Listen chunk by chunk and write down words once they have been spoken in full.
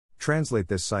Translate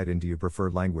this site into your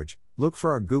preferred language. Look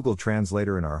for our Google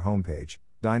Translator in our homepage,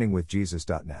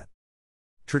 diningwithjesus.net.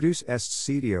 Traduce este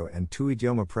sitio en tu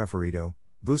idioma preferido.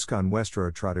 Busca nuestro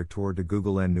traductor de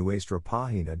Google en nuestra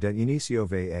página de inicio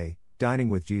va,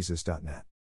 diningwithjesus.net.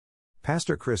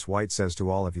 Pastor Chris White says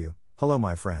to all of you, hello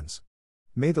my friends.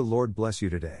 May the Lord bless you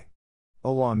today.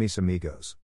 Hola mis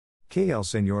amigos. Que el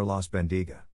Señor los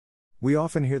bendiga. We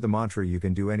often hear the mantra you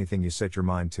can do anything you set your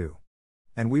mind to.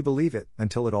 And we believe it,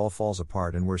 until it all falls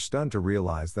apart and we're stunned to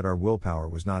realize that our willpower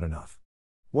was not enough.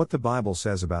 What the Bible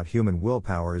says about human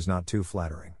willpower is not too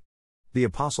flattering. The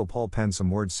Apostle Paul penned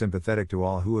some words sympathetic to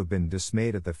all who have been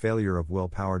dismayed at the failure of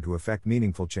willpower to effect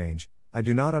meaningful change. I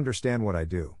do not understand what I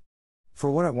do. For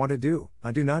what I want to do,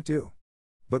 I do not do.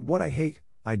 But what I hate,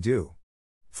 I do.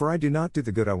 For I do not do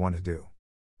the good I want to do.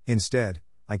 Instead,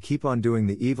 I keep on doing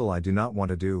the evil I do not want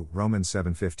to do. Romans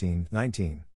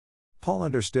 7:15-19. Paul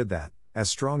understood that, as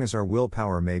strong as our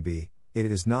willpower may be, it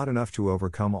is not enough to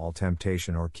overcome all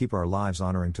temptation or keep our lives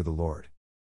honoring to the Lord.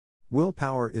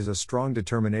 Willpower is a strong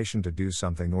determination to do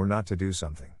something or not to do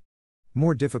something.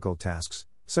 More difficult tasks,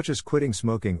 such as quitting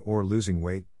smoking or losing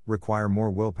weight, require more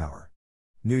willpower.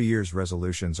 New Year's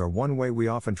resolutions are one way we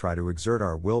often try to exert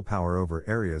our willpower over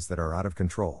areas that are out of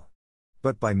control.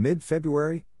 But by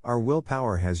mid-February, our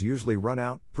willpower has usually run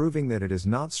out, proving that it is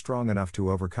not strong enough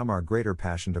to overcome our greater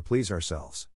passion to please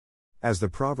ourselves. As the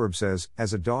proverb says,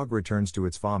 as a dog returns to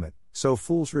its vomit, so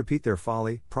fools repeat their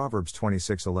folly, Proverbs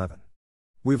 26:11.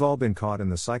 We've all been caught in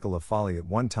the cycle of folly at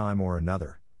one time or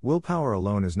another. Willpower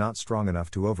alone is not strong enough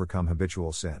to overcome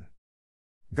habitual sin.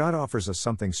 God offers us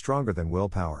something stronger than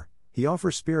willpower. He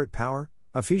offers spirit power,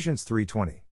 Ephesians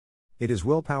 3:20. It is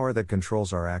willpower that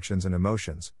controls our actions and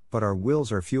emotions, but our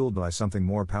wills are fueled by something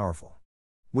more powerful.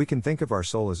 We can think of our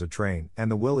soul as a train,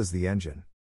 and the will is the engine.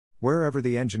 Wherever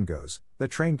the engine goes, the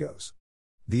train goes.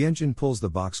 The engine pulls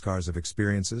the boxcars of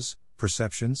experiences,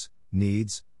 perceptions,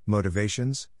 needs,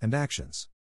 motivations, and actions.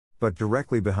 But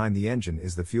directly behind the engine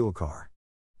is the fuel car.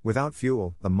 Without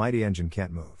fuel, the mighty engine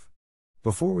can't move.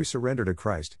 Before we surrender to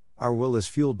Christ, our will is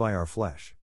fueled by our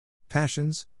flesh.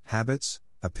 Passions, habits,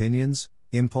 opinions,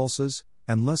 impulses,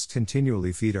 and lusts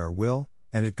continually feed our will,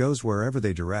 and it goes wherever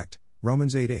they direct,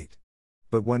 Romans 8:8.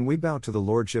 But when we bow to the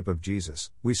Lordship of Jesus,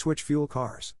 we switch fuel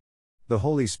cars. The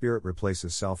Holy Spirit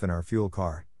replaces self in our fuel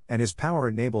car, and His power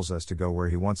enables us to go where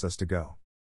He wants us to go.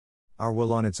 Our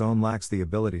will on its own lacks the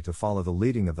ability to follow the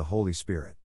leading of the Holy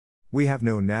Spirit. We have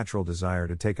no natural desire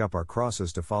to take up our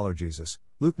crosses to follow Jesus,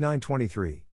 Luke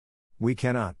 9:23. We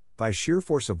cannot, by sheer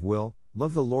force of will,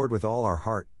 love the Lord with all our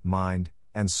heart, mind,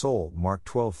 and soul, Mark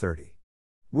 12:30.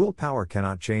 Willpower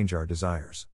cannot change our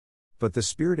desires. But the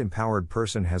Spirit-empowered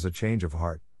person has a change of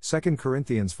heart, 2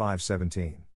 Corinthians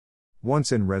 5:17.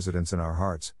 Once in residence in our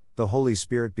hearts, the Holy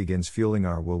Spirit begins fueling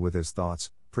our will with His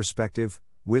thoughts, perspective,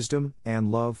 wisdom,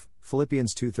 and love,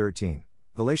 Philippians 2:13,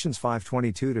 Galatians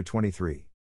 5:22-23.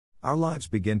 Our lives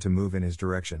begin to move in His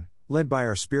direction, led by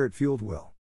our Spirit-fueled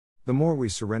will. The more we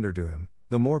surrender to Him,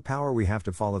 the more power we have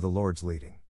to follow the Lord's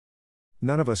leading.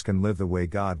 None of us can live the way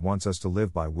God wants us to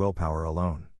live by willpower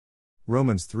alone.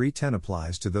 Romans 3:10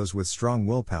 applies to those with strong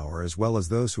willpower as well as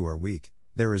those who are weak.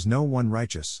 There is no one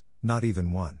righteous, not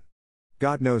even one.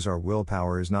 God knows our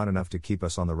willpower is not enough to keep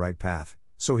us on the right path,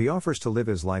 so He offers to live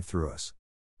His life through us.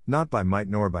 Not by might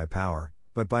nor by power,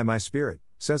 but by my Spirit,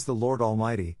 says the Lord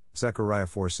Almighty, Zechariah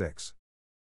 4:6.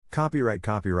 Copyright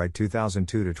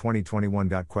 2002 to 2021.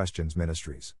 Questions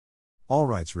Ministries. All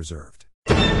rights reserved.